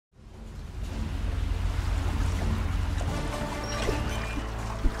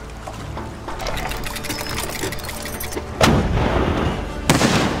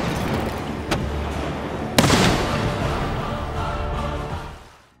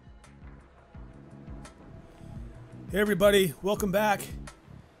Hey everybody, welcome back.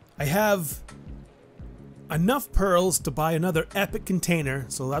 I have enough pearls to buy another epic container,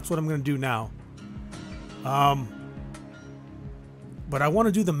 so that's what I'm going to do now. But I want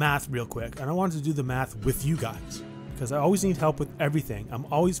to do the math real quick, and I wanted to do the math with you guys, because I always need help with everything. I'm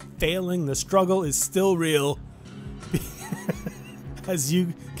always failing. The struggle is still real, as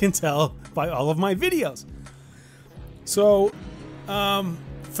you can tell by all of my videos. So,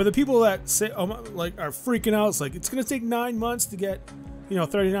 for the people that say, like, are freaking out, it's like, it's going to take 9 months to get,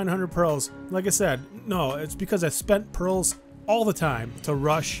 3,900 pearls. Like I said, no, it's because I spent pearls all the time to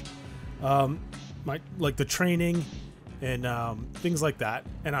rush, the training and, things like that.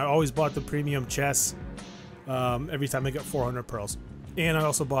 And I always bought the premium chests, every time I get 400 pearls. And I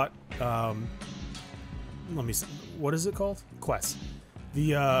also bought, let me see, what is it called? Quests.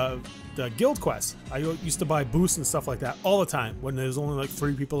 The guild quests. I used to buy boosts and stuff like that all the time when there's only like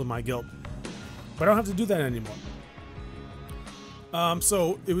 3 people in my guild. But I don't have to do that anymore.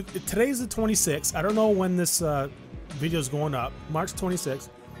 So today's the 26th. I don't know when this video is going up. March 26th.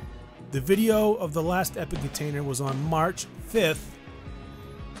 The video of the last epic container was on March 5th.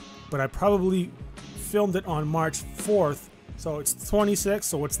 But I probably filmed it on March 4th. So it's 26.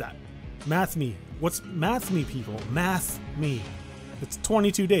 So what's that? Math me. What's math me, people? Math me. It's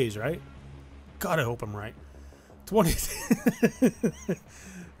 22 days, right? God, I hope I'm right.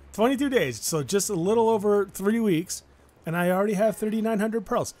 22 days, so just a little over 3 weeks, and I already have 3,900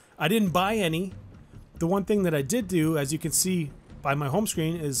 pearls. I didn't buy any. The one thing that I did do, as you can see by my home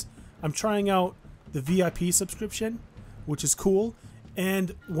screen, is I'm trying out the VIP subscription, which is cool.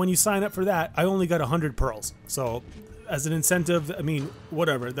 And when you sign up for that, I only got 100 pearls. So as an incentive, I mean,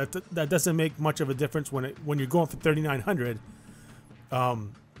 whatever. That doesn't make much of a difference when you're going for 3,900.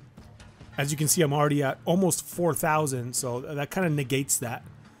 As you can see, I'm already at almost 4,000, so that kind of negates that.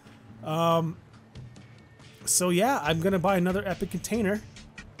 So yeah, I'm gonna buy another epic container.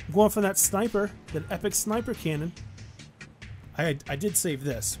 I'm going for that sniper, that epic sniper cannon. I did save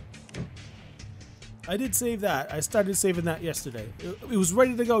this. I did save that. I started saving that yesterday. It was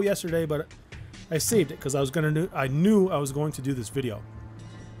ready to go yesterday, but I saved it because I knew I was going to do this video.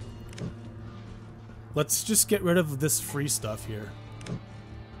 Let's just get rid of this free stuff here.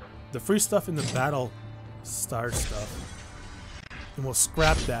 The free stuff in the battle star stuff. And we'll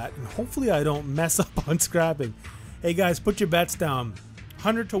scrap that. And hopefully I don't mess up on scrapping. Hey guys, put your bets down.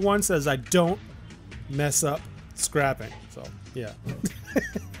 100 to 1 says I don't mess up scrapping. So, yeah.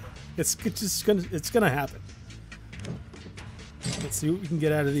 it's gonna happen. Let's see what we can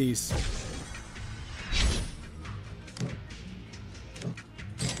get out of these.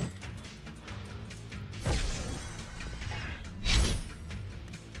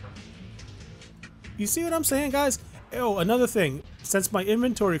 You see what I'm saying, guys? Oh, another thing. Since my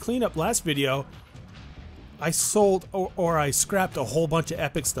inventory cleanup last video, I sold or I scrapped a whole bunch of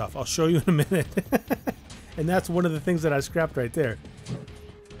epic stuff. I'll show you in a minute. And that's one of the things that I scrapped right there.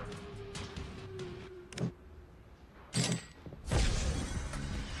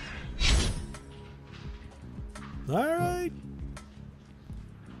 All right.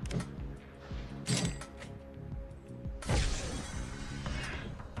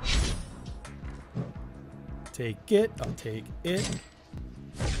 Take it. I'll take it.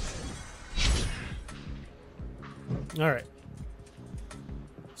 All right.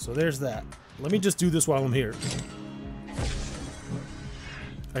 So there's that. Let me just do this while I'm here.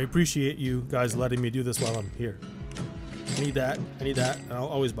 I appreciate you guys letting me do this while I'm here. I need that. I need that. And I'll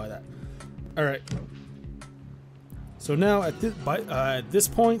always buy that. All right. So now at this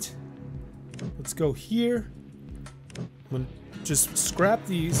point, let's go here. I'm gonna just scrap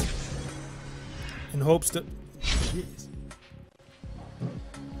these in hopes that. Jeez.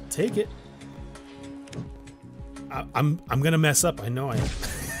 Take it. I'm gonna mess up. I know I am.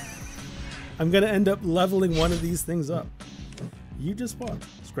 I'm gonna end up leveling one of these things up. You just watch.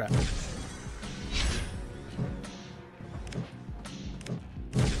 Scrap.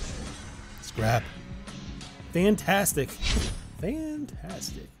 Scrap. Fantastic.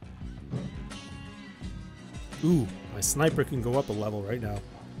 Fantastic. Ooh, my sniper can go up a level right now.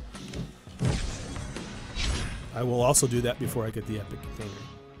 I will also do that before I get the epic container.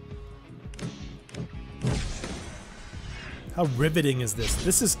 How riveting is this?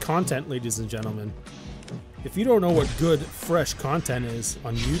 This is content, ladies and gentlemen. If you don't know what good, fresh content is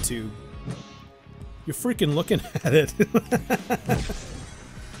on YouTube, you're freaking looking at it.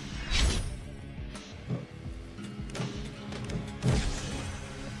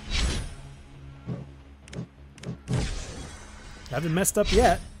 Haven't messed up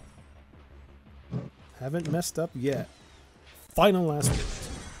yet. Haven't messed up yet. Final last words.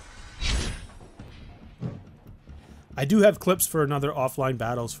 I do have clips for another offline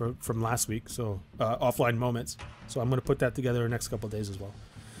battles from last week, so offline moments. So I'm going to put that together in the next couple of days as well.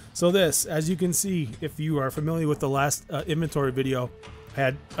 So this, as you can see, if you are familiar with the last inventory video, I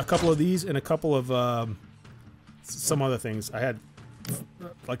had a couple of these and a couple of some other things. I had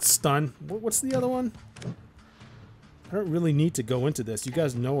like stun. What's the other one? I don't really need to go into this. You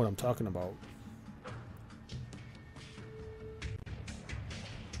guys know what I'm talking about.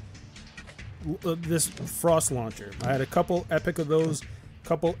 This frost launcher. I had a couple epic of those,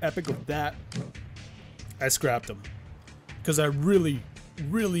 couple epic of that. I scrapped them because I really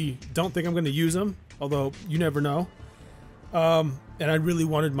don't think I'm going to use them, although you never know. And I really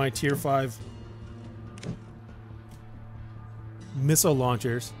wanted my tier 5 missile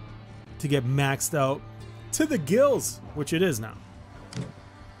launchers to get maxed out to the gills, which it is now.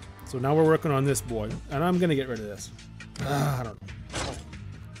 So now we're working on this boy, and I'm going to get rid of this. I don't know.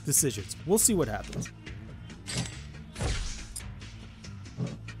 Decisions. We'll see what happens.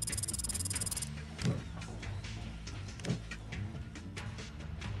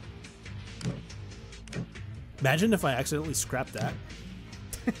 Imagine if I accidentally scrapped that.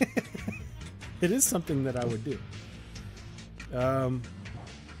 It is something that I would do. So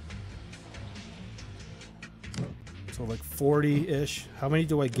like 40-ish. How many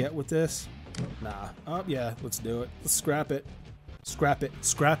do I get with this? Nah. Oh, yeah, let's do it. Let's scrap it. Scrap it.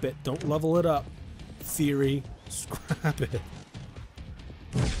 Scrap it. Don't level it up. Theory. Scrap it.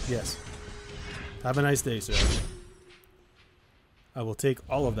 Yes. Have a nice day, sir. I will take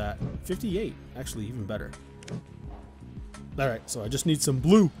all of that. 58. Actually, even better. Alright, so I just need some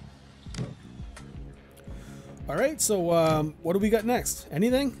blue. Alright, so what do we got next?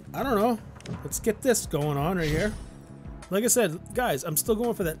 Anything? I don't know. Let's get this going on right here. Like I said, guys, I'm still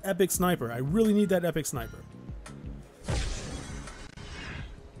going for that epic sniper. I really need that epic sniper.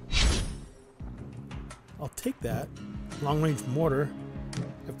 I'll take that. Long-range mortar. I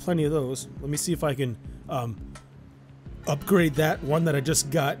have plenty of those. Let me see if I can upgrade that one that I just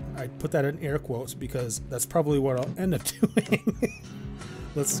got. I put that in air quotes because that's probably what I'll end up doing.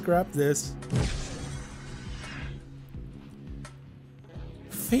 Let's scrap this.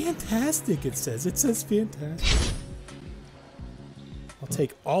 Fantastic, it says. It says fantastic. I'll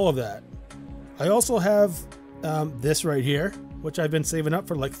take all of that. I also have this right here, which I've been saving up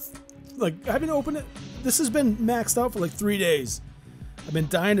for like I haven't opened it. This has been maxed out for like 3 days. I've been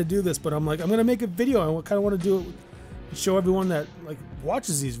dying to do this, but I'm like, I'm gonna make a video. I kind of want to do it, show everyone that like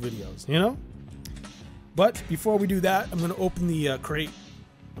watches these videos, you know. But before we do that, I'm gonna open the crate.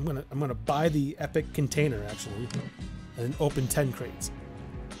 I'm gonna buy the epic container actually, and open 10 crates.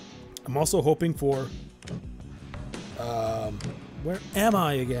 I'm also hoping for where am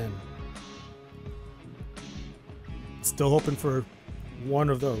I again? Still hoping for one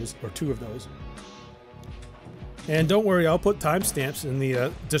of those or 2 of those. And don't worry, I'll put timestamps in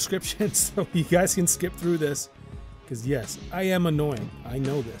the description so you guys can skip through this. Because yes, I am annoying. I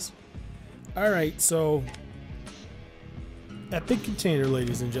know this. Alright, so epic container,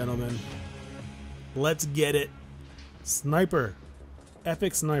 ladies and gentlemen. Let's get it. Sniper.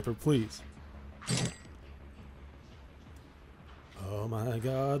 Epic sniper, please. Oh my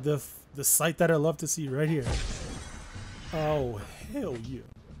god, the sight that I love to see right here. Oh, hell yeah.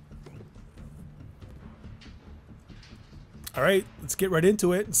 Alright, let's get right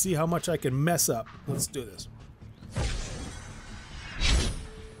into it and see how much I can mess up. Let's do this.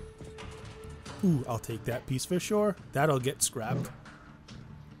 Ooh, I'll take that piece for sure. That'll get scrapped.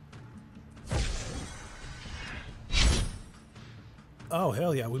 Oh,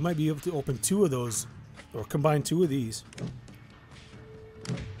 hell yeah. We might be able to open 2 of those or combine 2 of these.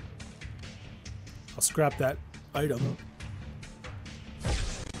 I'll scrap that item.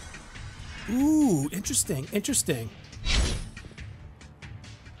 Ooh, interesting, interesting.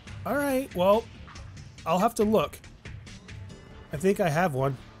 Alright, well, I'll have to look. I think I have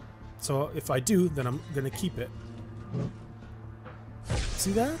one. So if I do, then I'm going to keep it.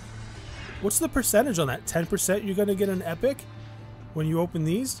 See that? What's the percentage on that? 10% you're going to get an epic when you open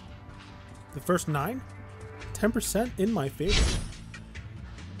these? The first 9? 10% in my favor.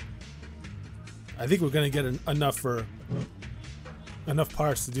 I think we're going to get enough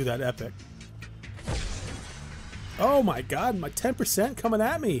parts to do that epic. Oh my god, my 10% coming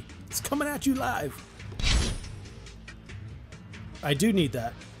at me. It's coming at you live. I do need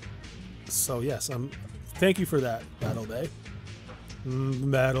that. So yes, thank you for that, Battle Bay.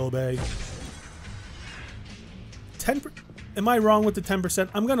 Battle Bay. 10%. Am I wrong with the 10%?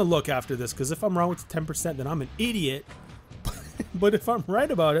 I'm gonna look after this, because if I'm wrong with the 10%, then I'm an idiot. But if I'm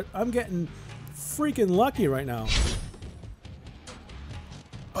right about it, I'm getting freaking lucky right now.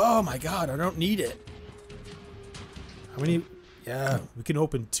 Oh my god, I don't need it. How many? Yeah, we can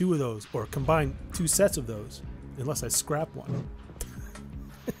open 2 of those or combine 2 sets of those, unless I scrap one.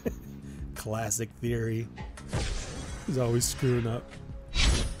 Classic theory. He's always screwing up.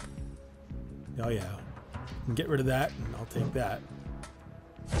 Oh yeah, I can get rid of that, and I'll take that.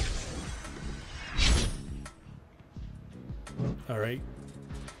 All right.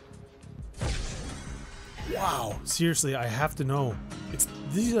 Wow, seriously, I have to know.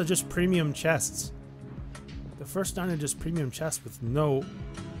 These are just premium chests. The first 9 are just premium chests with no...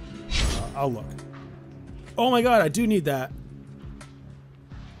 I'll look. Oh my god, I do need that.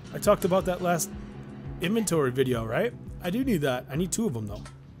 I talked about that last inventory video, right? I do need that. I need 2 of them though.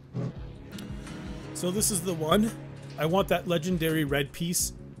 So this is the one. I want that legendary red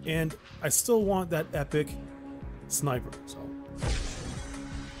piece, and I still want that epic sniper. So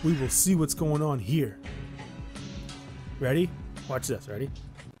we will see what's going on here. Ready? Watch this. Ready?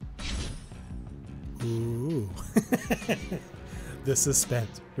 Ooh. The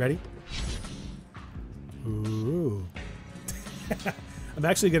suspense. Ready? Ooh. I'm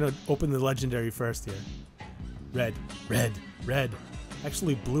actually going to open the legendary first here. Red, red, red.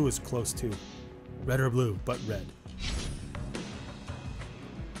 Actually, blue is close too. Red or blue, but red.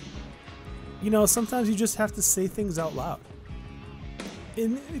 You know, sometimes you just have to say things out loud.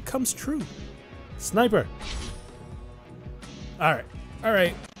 And it comes true. Sniper. Alright.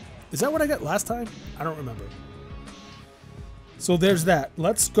 Alright. Is that what I got last time? I don't remember. So there's that.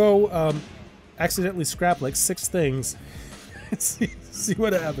 Let's go accidentally scrap like 6 things. see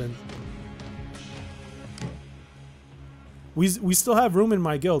what happens. We still have room in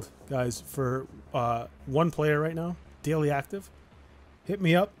my guild, guys, for 1 player right now. Daily active. Hit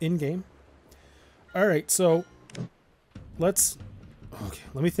me up in-game. Alright, so let's... Okay,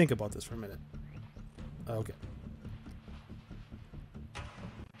 let me think about this for a minute. Okay.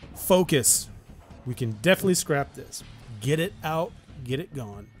 Focus. We can definitely scrap this. Get it out, get it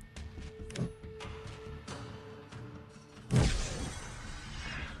gone.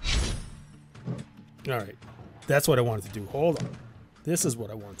 Alright. That's what I wanted to do. Hold on. This is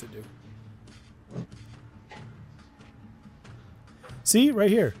what I want to do. See? Right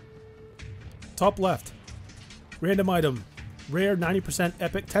here. Top left. Random item. Rare 90%,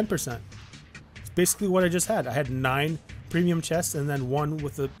 epic 10%. It's basically what I just had. I had 9 premium chests and then 1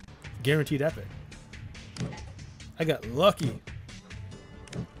 with a guaranteed epic. I got lucky.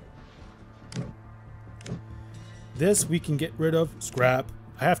 This we can get rid of. Scrap.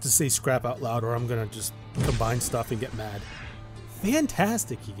 I have to say scrap out loud or I'm going to just combine stuff and get mad.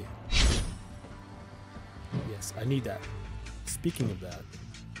 Fantastic again. Yes, I need that. Speaking of that,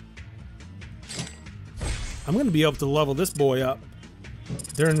 I'm going to be able to level this boy up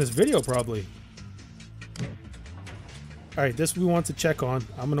during this video probably. Alright, this we want to check on.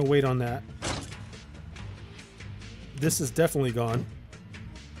 I'm going to wait on that. This is definitely gone.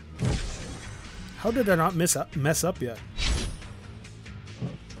 How did I not mess up yet?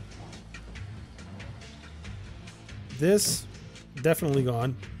 This, definitely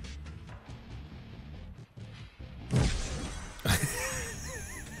gone.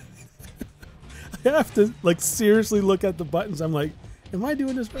 I have to, like, seriously look at the buttons. I'm like, am I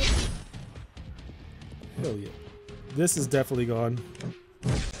doing this right? Hell yeah. This is definitely gone.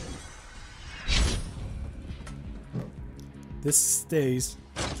 This stays.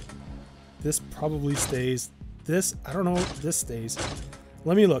 This probably stays. This, I don't know, this stays.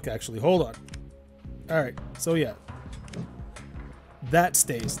 Let me look, actually. Hold on. Alright, so yeah. That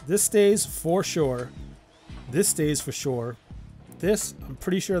stays. This stays for sure. This stays for sure. This, I'm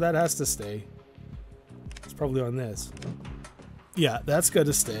pretty sure that has to stay. It's probably on this. Yeah, that's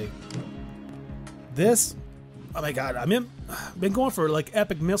gonna stay. This, oh my god, I've been going for like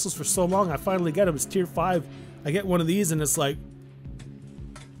epic missiles for so long. I finally get them. It's tier 5. I get one of these and it's like,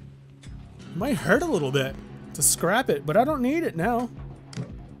 it might hurt a little bit to scrap it, but I don't need it now.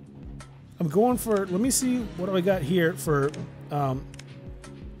 I'm going for, let me see, what do I got here for,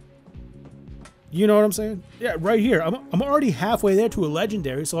 you know what I'm saying? Yeah, right here. I'm already halfway there to a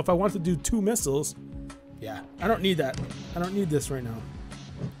legendary, so if I want to do 2 missiles, yeah, I don't need that. I don't need this right now.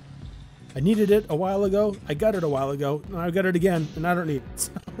 I needed it a while ago. I got it a while ago. And I got it again, and I don't need it.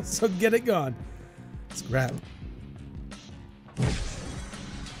 So get it gone. Scrap.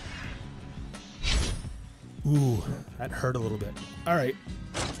 Ooh, that hurt a little bit. All right.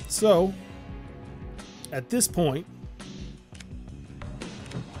 So, at this point,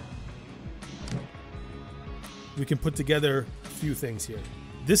 we can put together a few things here.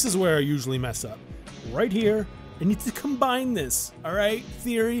 This is where I usually mess up. Right here, I need to combine this. All right,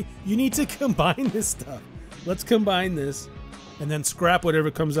 theory, you need to combine this stuff. Let's combine this and then scrap whatever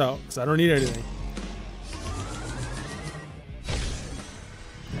comes out because I don't need anything.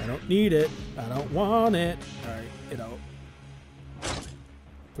 need it. I don't want it. All right, you know.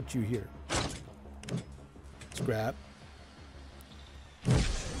 Put you here. Scrap.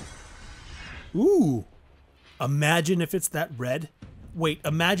 Ooh. Imagine if it's that red. Wait,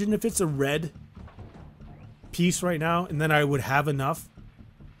 imagine if it's a red piece right now, and then I would have enough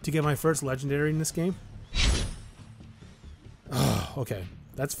to get my first legendary in this game. Oh, okay.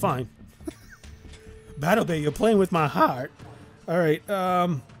 That's fine. Battle Bay, you're playing with my heart. Alright,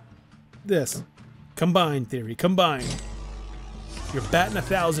 this. Combine theory. Combine. You're batting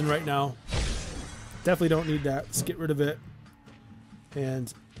 1,000 right now. Definitely don't need that. Let's get rid of it.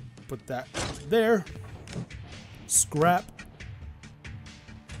 And put that there. Scrap.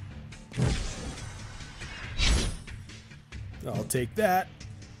 I'll take that.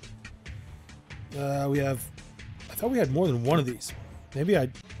 We have... I thought we had more than one of these. Maybe I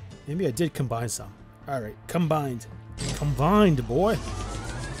did combine some. Alright, combined. Combined, boy.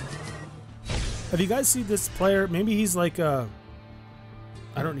 Have you guys seen this player? Maybe he's like I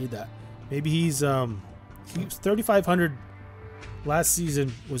don't need that. Maybe he's he was 3,500 last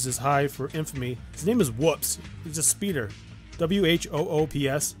season was his high for infamy. His name is Whoops. He's a speeder.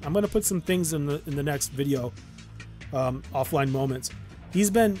 WHOOPS. I'm gonna put some things in the next video. Offline moments. He's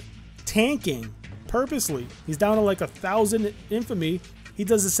been tanking purposely. He's down to like 1,000 infamy. He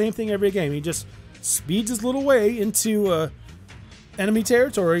does the same thing every game. He just speeds his little way into enemy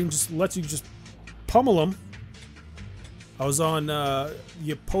territory and just lets you just pummel him. I was on the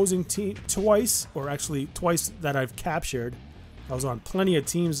opposing team twice, or actually twice that I've captured. I was on plenty of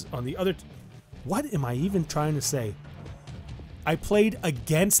teams on the other. What am I even trying to say? I played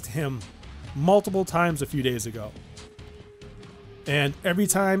against him multiple times a few days ago. And every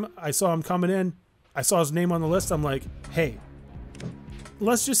time I saw him coming in, I saw his name on the list, I'm like, hey,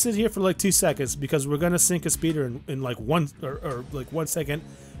 let's just sit here for like 2 seconds because we're gonna sink a speeder in like one or like 1 second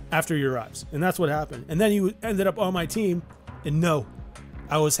after he arrives. And that's what happened. And then he ended up on my team, and no,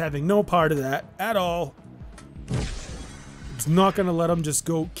 I was having no part of that at all. I was not gonna let him just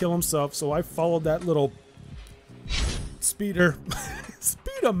go kill himself, so I followed that little speeder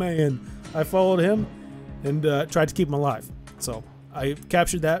man. I followed him and tried to keep him alive. So I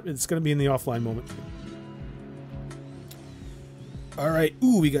captured that. It's going to be in the offline moment. All right.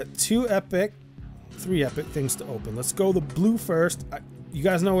 Ooh, we got 3 epic things to open. Let's go the blue first. You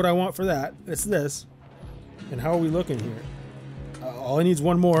guys know what I want for that. It's this. And how are we looking here? All I need is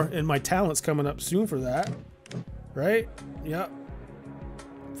one more, and my talent's coming up soon for that. Right? Yep.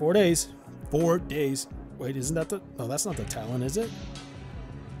 4 days. 4 days. Wait, isn't that the... No, that's not the talent, is it?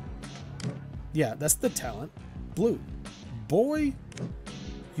 Yeah, that's the talent. Blue. Boy,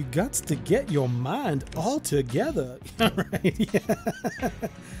 you got to get your mind all together. All right, yeah.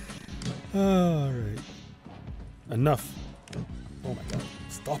 All right. Enough. Oh my God,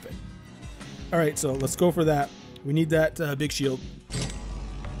 stop it. All right, so let's go for that. We need that big shield.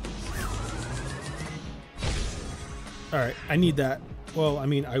 All right, I need that. Well, I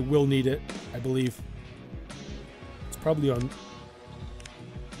mean, I will need it, I believe. It's probably on...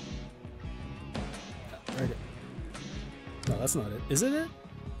 Right. No, that's not it. Is it?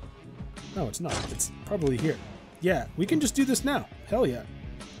 No, it's not. It's probably here. Yeah, we can just do this now. Hell yeah.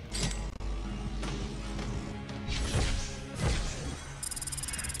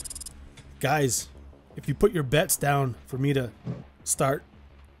 Guys, if you put your bets down for me to start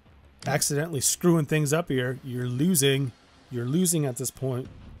accidentally screwing things up here, you're losing. You're losing at this point.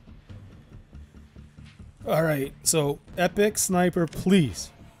 Alright, so epic sniper,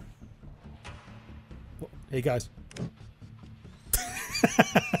 please. Hey guys.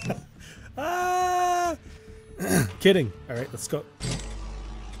 Ah! Kidding. All right, let's go.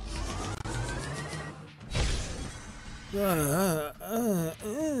 I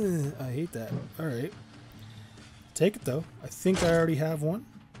hate that. All right. Take it though. I think I already have one.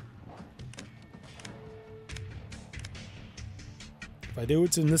 If I do,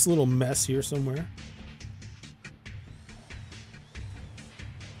 it's in this little mess here somewhere.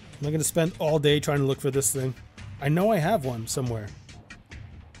 I'm not going to spend all day trying to look for this thing. I know I have one somewhere.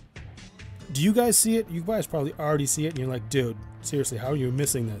 Do you guys see it? You guys probably already see it, and you're like, dude, seriously, how are you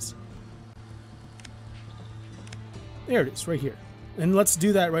missing this? There it is, right here. And let's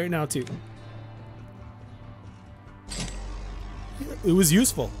do that right now, too. It was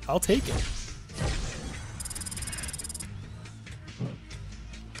useful. I'll take it.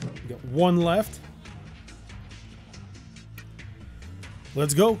 We got one left.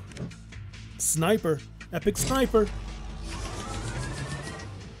 Let's go. Sniper. Epic sniper.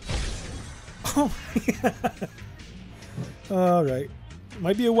 Oh, yeah. Alright.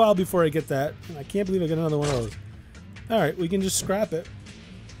 Might be a while before I get that. I can't believe I got another one of those. Alright, we can just scrap it.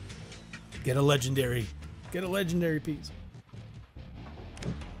 Get a legendary. Get a legendary piece.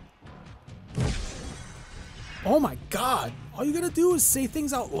 Oh my god. All you gotta do is say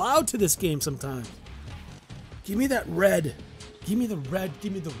things out loud to this game sometimes. Give me that red. Give me the red.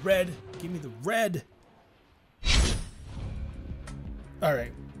 Give me the red. Give me the red.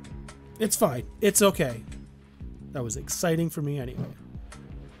 Alright. It's fine. It's okay. That was exciting for me anyway.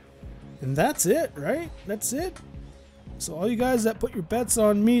 And that's it, right? That's it. So all you guys that put your bets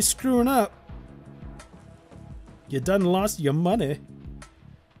on me screwing up, you done lost your money.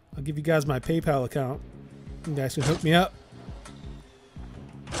 I'll give you guys my PayPal account. You guys can hook me up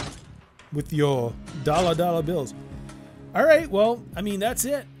with your dollar bills. Alright, well, I mean, that's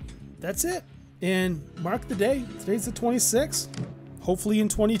it. That's it. And mark the day. Today's the 26th. Hopefully in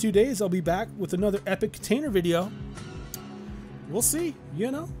 22 days I'll be back with another epic container video. We'll see,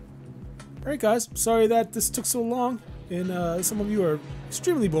 you know. Alright guys, sorry that this took so long and some of you are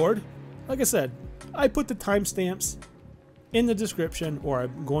extremely bored. Like I said, I put the timestamps in the description, or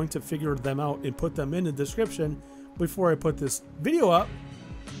I'm going to figure them out and put them in the description before I put this video up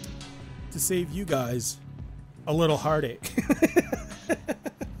to save you guys a little heartache.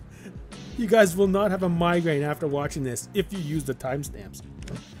 You guys will not have a migraine after watching this if you use the timestamps.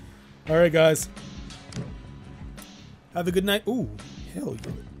 Alright guys. Have a good night. Ooh, hell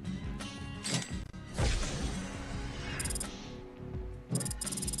yeah.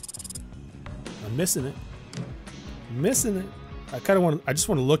 I'm missing it. I'm missing it. I just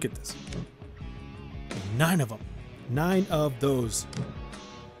want to look at this. 9 of them. 9 of those.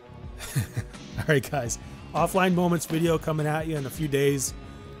 Alright guys. Offline Moments video coming at you in a few days.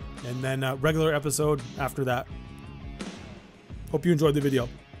 And then a regular episode after that. Hope you enjoyed the video.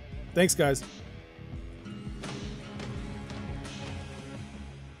 Thanks guys.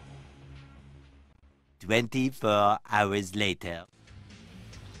 "24 hours later."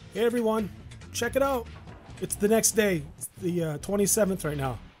 Hey everyone, check it out. It's the next day. It's the 27th right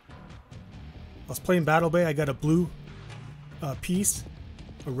now. I was playing Battle Bay. I got a blue piece,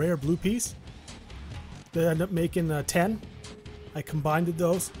 a rare blue piece. They ended up making 10. I combined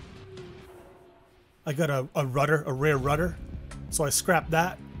those. I got a rudder, a rare rudder. So I scrapped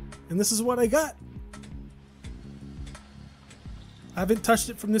that. And this is what I got. I haven't touched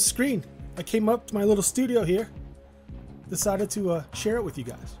it from this screen. I came up to my little studio here. Decided to share it with you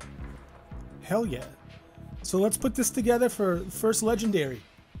guys. Hell yeah. So let's put this together for first legendary.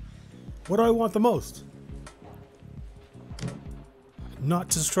 What do I want the most?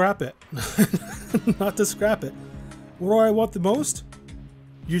 Not to scrap it. Not to scrap it. What do I want the most?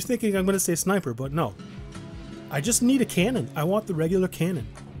 You're thinking I'm going to say sniper, but no. I just need a cannon. I want the regular cannon.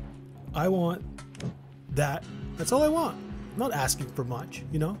 I want that. That's all I want. I'm not asking for much,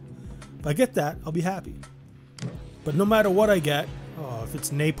 you know? If I get that, I'll be happy. But no matter what I get, oh, if it's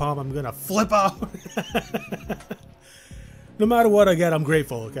napalm, I'm going to flip out. No matter what I get, I'm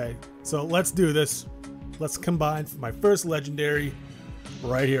grateful, okay? So let's do this. Let's combine for my first legendary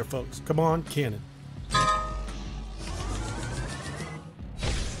right here, folks. Come on, cannon.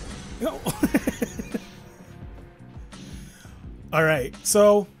 No. All right,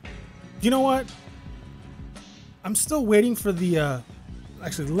 so you know what? I'm still waiting for the.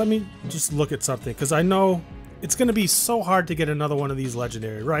 Actually, let me just look at something because I know it's going to be so hard to get another one of these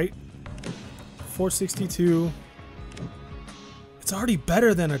legendary, right? 462. It's already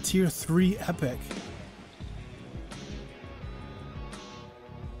better than a tier 3 epic.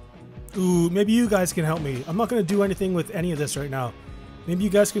 Ooh, maybe you guys can help me. I'm not going to do anything with any of this right now. Maybe you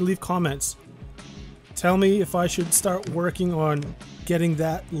guys can leave comments. Tell me if I should start working on getting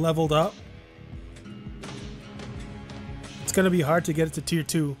that leveled up. It's going to be hard to get it to tier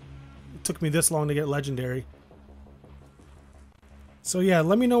 2. It took me this long to get legendary. So yeah,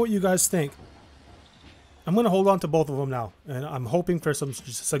 let me know what you guys think. I'm going to hold on to both of them now. And I'm hoping for some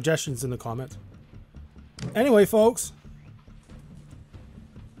suggestions in the comments. Anyway, folks.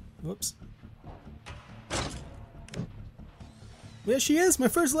 Whoops. There she is, my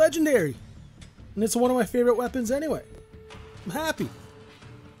first legendary. And it's one of my favorite weapons anyway. I'm happy.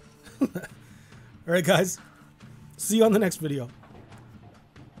 Alright guys, see you on the next video.